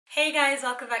Hey guys,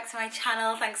 welcome back to my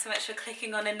channel. Thanks so much for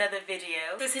clicking on another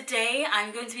video. So today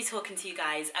I'm going to be talking to you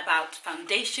guys about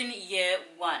Foundation Year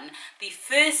 1, the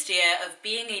first year of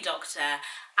being a doctor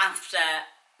after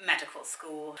medical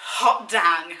school. Hot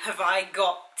dang, have I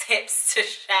got tips to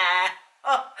share.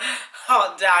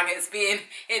 Oh dang, it's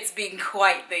been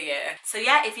quite the year. So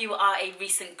yeah, if you are a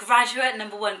recent graduate,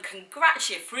 number one,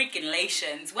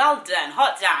 congratulations. Well done,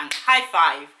 hot dang, high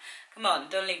five. Come on,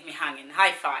 don't leave me hanging,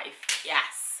 high five,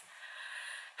 yes.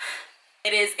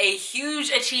 It is a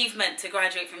huge achievement to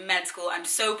graduate from med school. I'm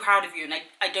so proud of you, and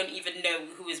I don't even know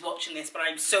who is watching this, but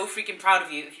I'm so freaking proud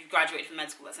of you if you've graduated from med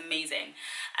school. That's amazing.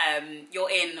 You're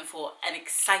in for an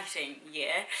exciting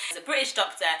year. As a British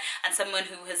doctor and someone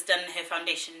who has done her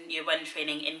Foundation Year 1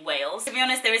 training in Wales, to be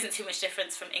honest, there isn't too much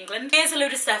difference from England. Here's a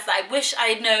load of stuff that I wish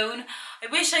I'd known.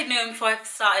 I wish I'd known before I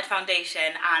started Foundation,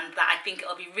 and that I think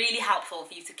it'll be really helpful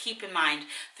for you to keep in mind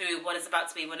through what is about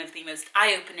to be one of the most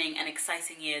eye-opening and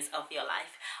exciting years of your life.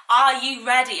 Are you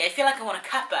ready? I feel like I want a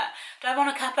cuppa. Do I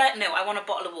want a cuppa? No, I want a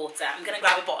bottle of water. I'm gonna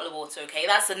grab a bottle of water, okay?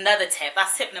 That's another tip.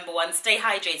 That's tip number one. Stay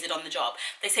hydrated on the job.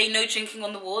 They say no drinking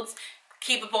on the wards.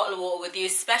 Keep a bottle of water with you,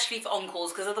 especially for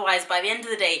on-calls, because otherwise by the end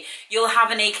of the day, you'll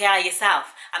have an AKI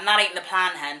yourself. And that ain't the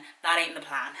plan, hen. That ain't the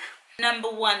plan. Number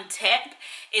one tip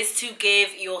is to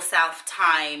give yourself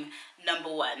time,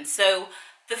 number one. So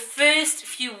the first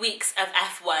few weeks of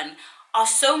F1 are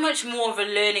so much more of a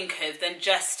learning curve than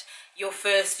just your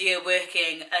first year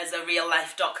working as a real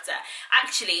life doctor.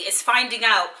 Actually, it's finding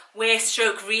out where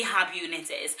stroke rehab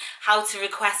unit is, how to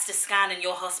request a scan in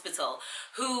your hospital,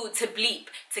 who to bleep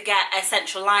to get a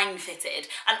central line fitted,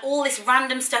 and all this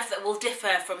random stuff that will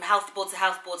differ from health board to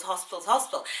health board to hospital to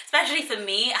hospital. Especially for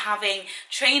me, having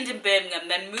trained in Birmingham,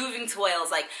 then moving to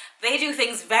Wales, like, they do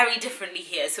things very differently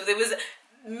here. So there was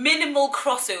minimal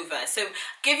crossover, so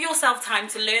give yourself time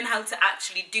to learn how to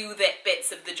actually do the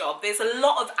bits of the job. There's a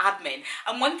lot of admin,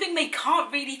 and one thing they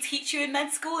can't really teach you in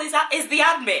med school is the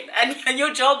admin, and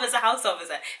your job as a house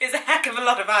officer is a heck of a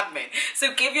lot of admin,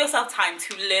 so give yourself time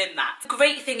to learn that. The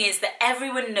great thing is that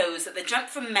everyone knows that the jump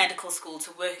from medical school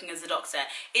to working as a doctor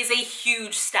is a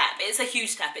huge step. It's a huge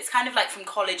step. It's kind of like from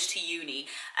college to uni,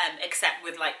 except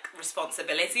with like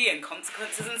responsibility and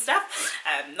consequences and stuff.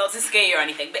 Not to scare you or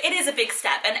anything, but it is a big step.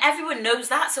 And everyone knows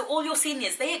that, so all your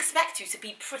seniors, they expect you to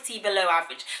be pretty below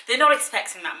average. They're not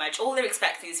expecting that much. All they're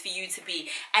expecting is for you to be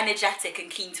energetic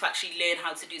and keen to actually learn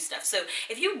how to do stuff. So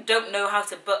if you don't know how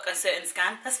to book a certain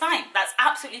scan, that's fine. That's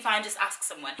absolutely fine. Just ask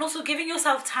someone. And also giving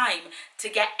yourself time to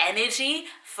get energy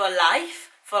for life,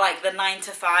 for like the 9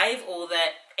 to 5 or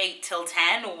the 8 till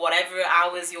 10 or whatever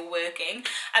hours you're working.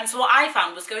 And so what I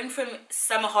found was going from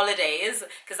summer holidays,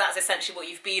 because that's essentially what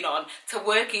you've been on, to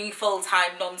working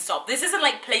full-time non-stop. This isn't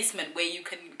like placement where you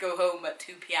can go home at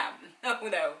 2 p.m. No.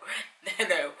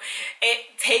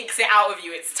 It takes it out of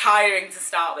you. It's tiring to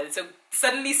start with. So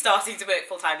suddenly starting to work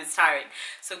full-time is tiring.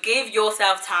 So give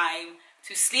yourself time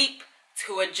to sleep,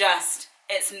 to adjust.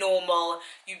 It's normal.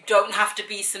 You don't have to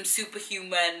be some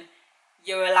superhuman.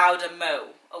 You're allowed a mo,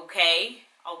 okay?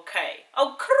 Okay.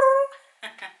 Oh,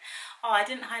 I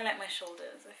didn't highlight my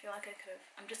shoulders. I feel like I could have.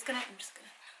 I'm just gonna.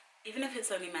 Even if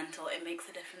it's only mental, it makes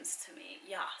a difference to me.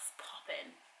 Yes, pop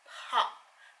in.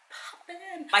 Pop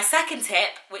in. My second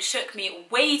tip, which took me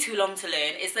way too long to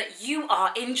learn, is that you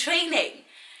are in training.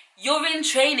 You're in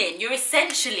training. You're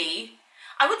essentially,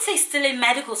 I would say still in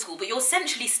medical school, but you're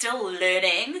essentially still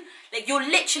learning. Like, you're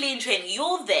literally in training.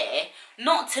 You're there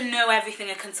not to know everything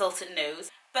a consultant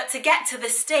knows, but to get to the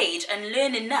stage and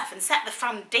learn enough and set the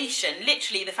foundation,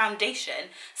 literally the foundation,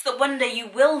 so that one day you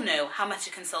will know how much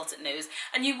a consultant knows,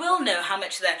 and you will know how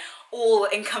much the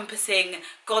all-encompassing,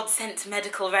 God-sent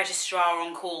medical registrar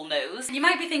on call knows. And you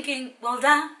might be thinking, well,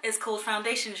 that is called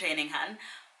foundation training, hun,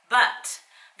 but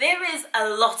there is a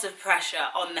lot of pressure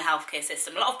on the healthcare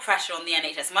system, a lot of pressure on the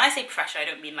NHS. And when I say pressure, I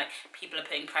don't mean like people are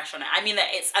putting pressure on it. I mean that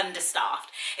it's understaffed.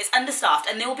 It's understaffed,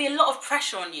 and there will be a lot of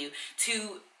pressure on you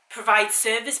to provide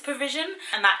service provision,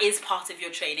 and that is part of your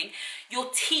training.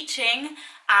 Your teaching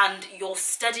and your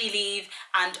study leave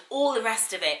and all the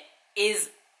rest of it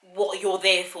is what you're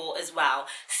there for as well.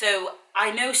 So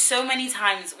I know so many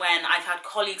times when I've had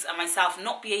colleagues and myself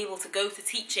not be able to go to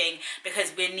teaching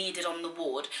because we're needed on the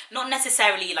ward. Not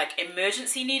necessarily like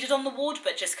emergency needed on the ward,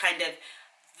 but just kind of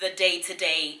the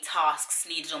day-to-day tasks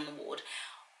needed on the ward.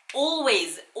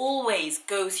 always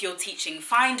go to your teaching.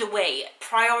 Find a way,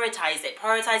 prioritize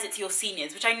it to your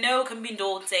seniors, which I know can be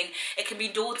daunting. It can be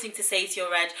daunting to say to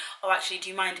your Reg, oh, actually, do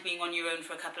you mind being on your own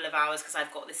for a couple of hours because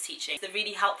I've got this teaching? The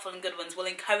really helpful and good ones will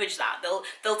encourage that.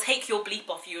 They'll take your bleep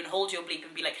off you and hold your bleep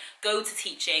and be like, go to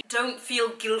teaching. Don't feel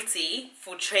guilty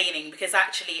for training, because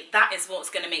actually that is what's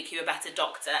going to make you a better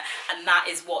doctor, and that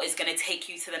is what is going to take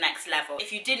you to the next level.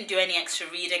 If you didn't do any extra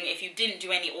reading, if you didn't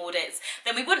do any audits,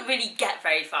 then we wouldn't really get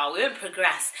very far. We won't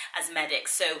progress as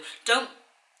medics. So don't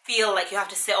feel like you have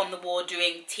to sit on the ward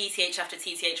doing TTH after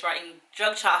TTH, writing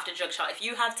drug chart after drug chart. If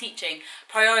you have teaching,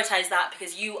 prioritise that,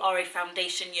 because you are a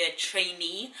foundation year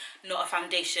trainee, not a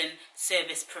foundation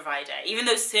service provider. Even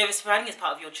though service providing is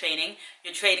part of your training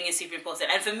is super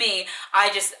important. And for me,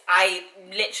 I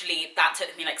literally, that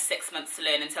took me like 6 months to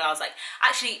learn, until I was like,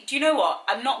 actually, do you know what?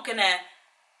 I'm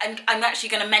actually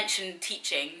going to mention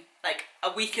teaching like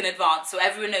a week in advance, so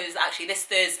everyone knows that actually this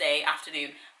Thursday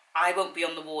afternoon I won't be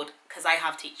on the ward because I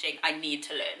have teaching. I need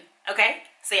to learn. Okay?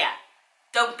 So yeah,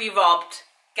 don't be robbed.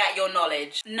 Get your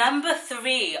knowledge. Number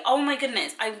 3. Oh my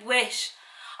goodness,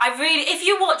 if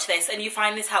you watch this and you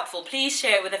find this helpful, please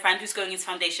share it with a friend who's going into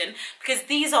foundation, because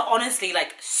these are honestly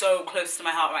like so close to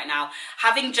my heart right now.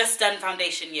 Having just done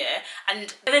foundation year,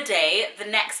 and the other day, the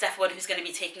next F1 who's going to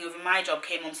be taking over my job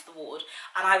came onto the ward,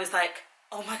 and I was like,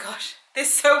 oh my gosh, there's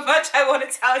so much I want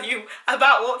to tell you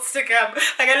about what's to come.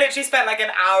 Like, I literally spent like an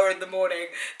hour in the morning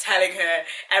telling her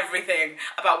everything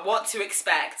about what to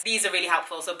expect. These are really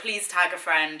helpful, so please tag a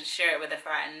friend, share it with a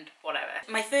friend, whatever.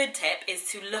 My 3rd tip is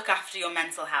to look after your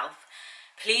mental health.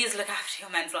 Please look after your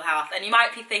mental health. And you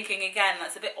might be thinking, again,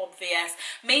 that's a bit obvious.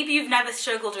 Maybe you've never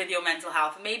struggled with your mental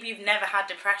health. Maybe you've never had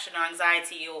depression or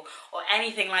anxiety or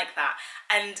anything like that.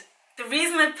 And the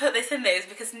reason I put this in there is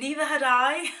because neither had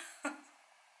I.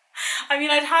 I mean,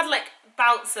 I'd had like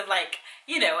bouts of like,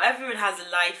 you know, everyone has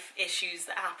life issues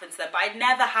that happen to them, but I'd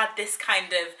never had this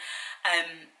kind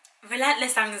of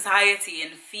relentless anxiety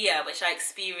and fear, which I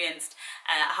experienced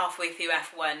halfway through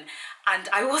F1, and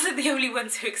I wasn't the only one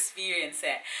to experience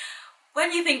it.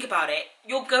 When you think about it,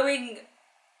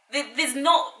 there's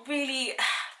not really,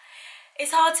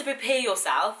 it's hard to prepare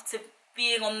yourself to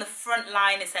being on the front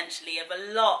line essentially of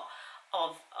a lot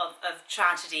of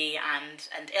tragedy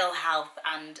and ill health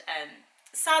and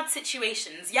sad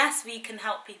situations. Yes, we can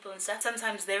help people and stuff.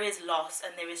 Sometimes there is loss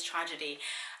and there is tragedy,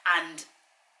 and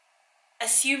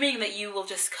assuming that you will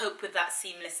just cope with that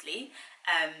seamlessly,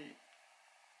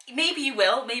 maybe you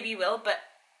will, but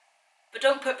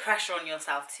don't put pressure on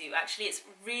yourself too. Actually, it's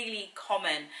really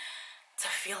common to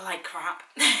feel like crap.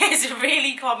 It's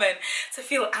really common to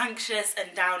feel anxious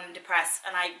and down and depressed,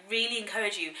 and I really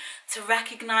encourage you to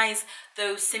recognise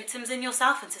those symptoms in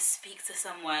yourself and to speak to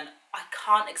someone. I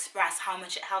can't express how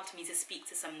much it helped me to speak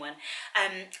to someone.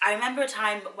 I remember a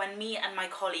time when me and my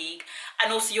colleague,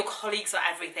 and also your colleagues are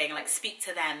everything, like speak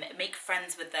to them, make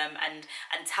friends with them, and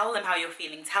tell them how you're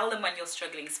feeling, tell them when you're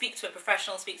struggling, speak to a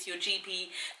professional, speak to your GP,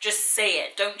 just say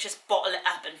it. Don't just bottle it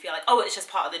up and feel like, oh, it's just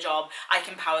part of the job, I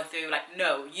can power through. Like,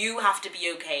 no, you have to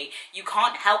be okay. You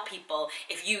can't help people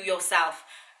if you yourself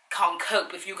can't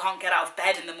cope. If you can't get out of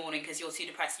bed in the morning because you're too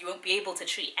depressed, you won't be able to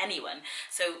treat anyone.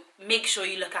 So make sure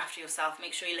you look after yourself.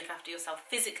 Make sure you look after yourself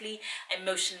physically,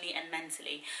 emotionally and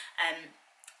mentally.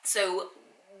 So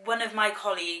one of my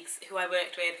colleagues who I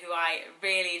worked with, who I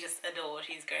really just adored,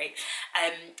 he's great,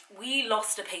 we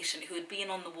lost a patient who had been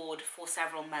on the ward for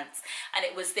several months, and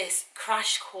it was this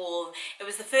crash call. It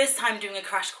was the first time doing a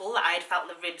crash call that I had felt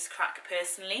the ribs crack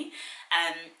personally,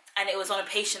 and it was on a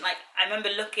patient, like, I remember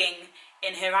looking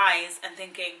in her eyes and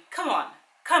thinking, come on,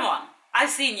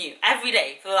 I've seen you every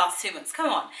day for the last 2 months,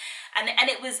 come on. And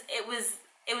it was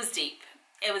deep.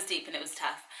 It was deep and it was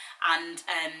tough. And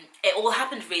it all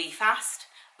happened really fast.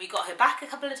 We got her back a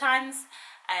couple of times,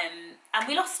 and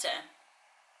we lost her.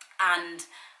 And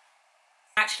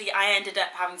actually I ended up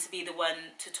having to be the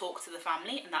one to talk to the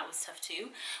family, and that was tough too.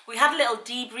 We had a little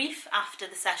debrief after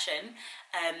the session,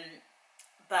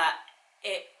 but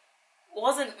it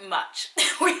wasn't much.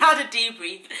 We had a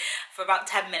debrief for about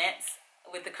 10 minutes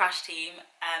with the crash team,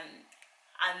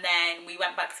 and then we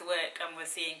went back to work and were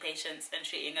seeing patients and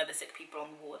treating other sick people on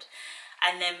the ward.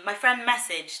 And then my friend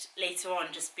messaged later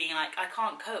on just being like, I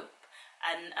can't cope.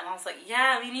 And I was like,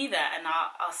 yeah, me neither. And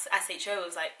our SHO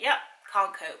was like, yep,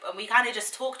 can't cope. And we kind of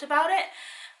just talked about it,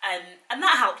 and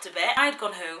that helped a bit. I'd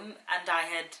gone home and I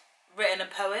had written a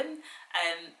poem,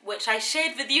 which I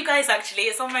shared with you guys actually.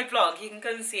 It's on my blog, you can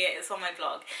go and see it, it's on my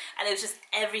blog. And it was just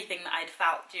everything that I'd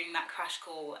felt during that crash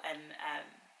call,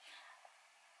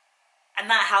 and And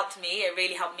that helped me. It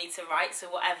really helped me to write. So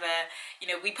whatever, you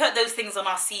know, we put those things on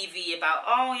our CV about,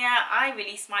 oh yeah, I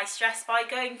release my stress by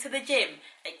going to the gym.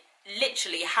 Like,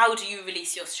 literally, how do you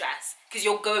release your stress? Because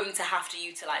you're going to have to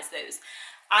utilize those.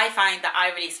 I find that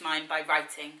I release mine by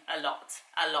writing a lot.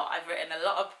 I've written a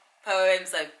lot of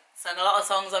poems, I've sung a lot of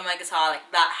songs on my guitar.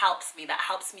 Like, that helps me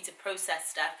to process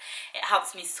stuff. It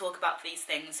helps me to talk about these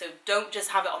things. So don't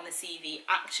just have it on the CV,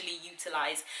 actually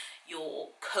utilize your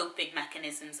coping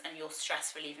mechanisms and your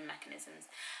stress relieving mechanisms,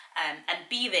 and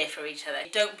be there for each other.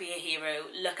 Don't be a hero,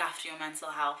 look after your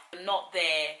mental health. You're not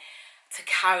there to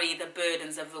carry the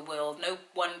burdens of the world. No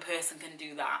one person can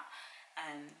do that,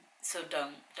 so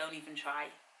don't even try.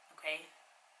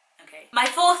 Okay. My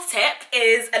fourth tip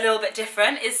is a little bit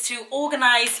different, is to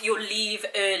organise your leave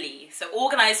early. So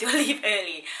organise your leave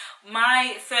early.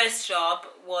 My first job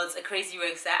was a crazy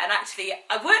rota, and actually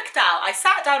I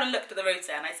sat down and looked at the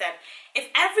rota and I said, if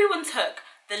everyone took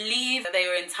the leave that they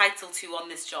were entitled to on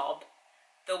this job,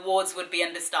 the wards would be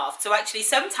understaffed. So actually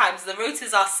sometimes the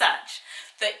rotas are such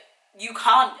that you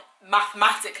can't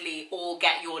mathematically all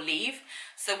get your leave.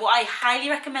 So what I highly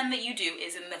recommend that you do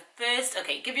is in the first,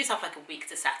 give yourself like a week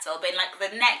to settle, but in like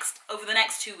over the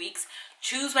next 2 weeks,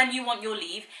 choose when you want your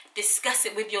leave, discuss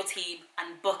it with your team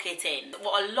and book it in.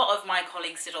 What a lot of my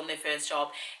colleagues did on their first job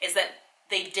is that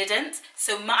they didn't.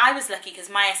 So I was lucky because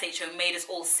my SHO made us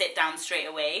all sit down straight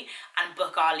away and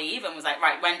book our leave and was like,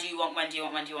 right, when do you want?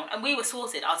 And we were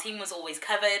sorted. Our team was always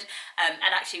covered. And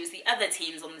actually it was the other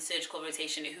teams on the surgical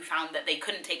rotation who found that they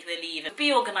couldn't take their leave.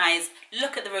 Be organised,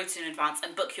 look at the rota in advance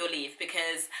and book your leave,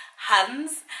 because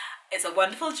Hans, it's a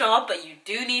wonderful job, but you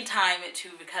do need time to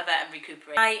recover and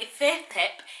recuperate. My fifth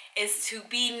tip is to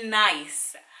be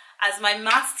nice. As my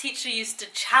maths teacher used to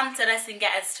chant at us and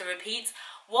get us to repeat,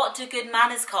 what do good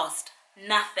manners cost?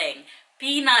 Nothing.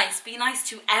 Be nice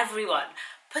to everyone,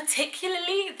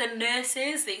 particularly the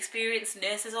nurses, the experienced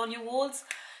nurses on your wards.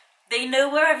 They know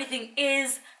where everything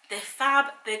is, they're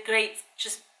fab, they're great.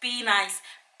 Just be nice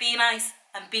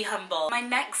and be humble. My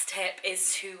next tip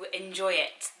is to enjoy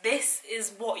it. This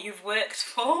is what you've worked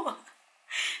for.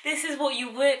 This is what you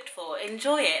worked for.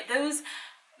 Enjoy it. Those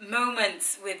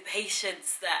moments with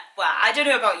patients that, well, I don't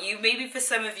know about you, maybe for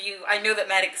some of you, I know that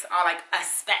medics are like a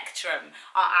spectrum,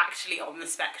 are actually on the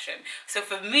spectrum. So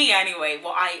for me anyway,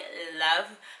 what I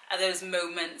love are those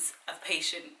moments of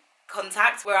patient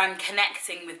contact where I'm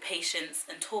connecting with patients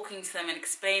and talking to them and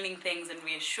explaining things and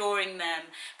reassuring them,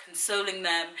 consoling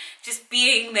them, just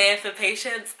being there for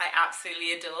patients. I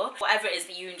absolutely adore. Whatever it is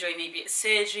that you enjoy, maybe it's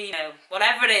surgery, you know,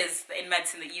 whatever it is in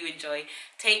medicine that you enjoy,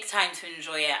 take time to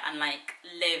enjoy it and like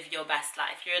live your best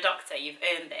life. You're a doctor, you've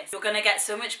earned this. You're gonna get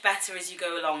so much better as you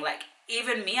go along. Like,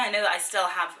 even me, I know that I still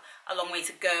have a long way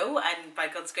to go, and by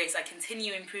God's grace I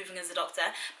continue improving as a doctor,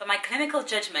 but my clinical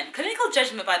judgment,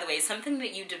 by the way, is something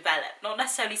that you develop, not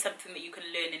necessarily something that you can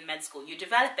learn in med school. You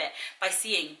develop it by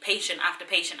seeing patient after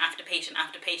patient after patient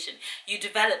after patient. You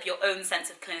develop your own sense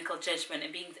of clinical judgment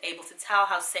and being able to tell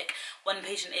how sick one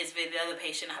patient is with the other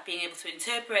patient, being able to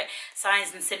interpret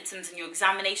signs and symptoms, and your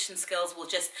examination skills will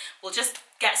just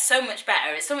get so much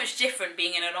better. It's so much different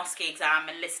being in an OSCE exam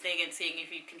and listening and seeing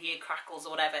if you can hear crackles or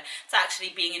whatever, to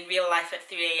actually being in real life at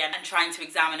 3 AM and trying to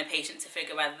examine a patient to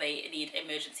figure whether they need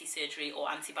emergency surgery or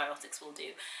antibiotics will do.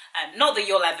 Not that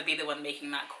you'll ever be the one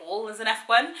making that call as an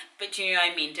F1, but do you know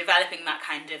what I mean? Developing that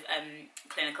kind of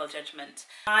clinical judgment.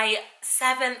 My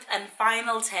seventh and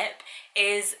final tip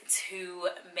is to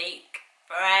make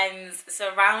friends.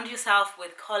 Surround yourself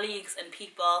with colleagues and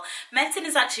people. Medicine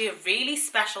is actually a really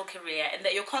special career in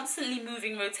that you're constantly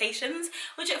moving rotations,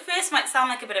 which at first might sound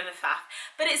like a bit of a faff,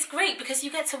 but it's great because you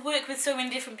get to work with so many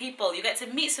different people, you get to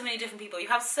meet so many different people, you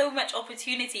have so much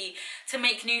opportunity to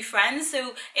make new friends.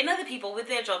 So in other people with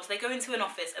their jobs, they go into an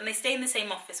office and they stay in the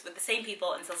same office with the same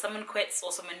people until someone quits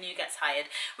or someone new gets hired,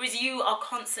 whereas you are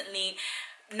constantly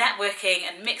networking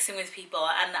and mixing with people.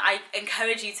 And I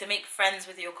encourage you to make friends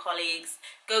with your colleagues,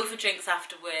 go for drinks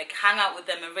after work, hang out with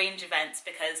them, arrange events,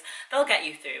 because they'll get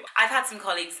you through. I've had some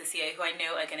colleagues this year who I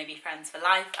know are going to be friends for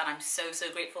life, and I'm so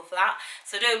grateful for that.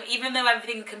 So don't, even though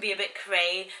everything can be a bit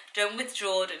cray, don't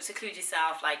withdraw, don't seclude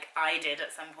yourself like I did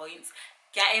at some points.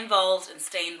 Get involved and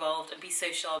stay involved and be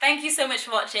social. Thank you so much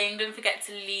for watching. Don't forget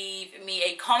to leave me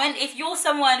a comment. If you're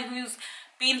someone who's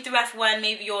been through F1,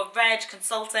 maybe you're a reg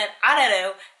consultant, I don't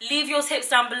know, leave your tips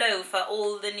down below for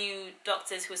all the new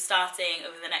doctors who are starting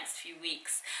over the next few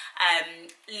weeks.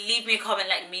 Leave me a comment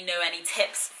letting me know any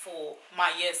tips for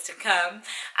my years to come,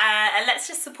 and let's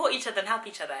just support each other and help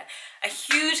each other. A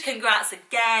huge congrats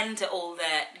again to all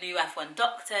the new F1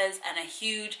 doctors, and a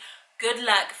huge good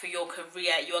luck for your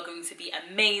career. You are going to be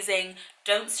amazing.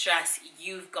 Don't stress,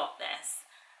 you've got this.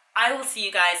 I will see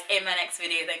you guys in my next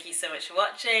video. Thank you so much for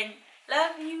watching.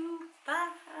 Love you.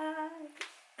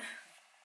 Bye.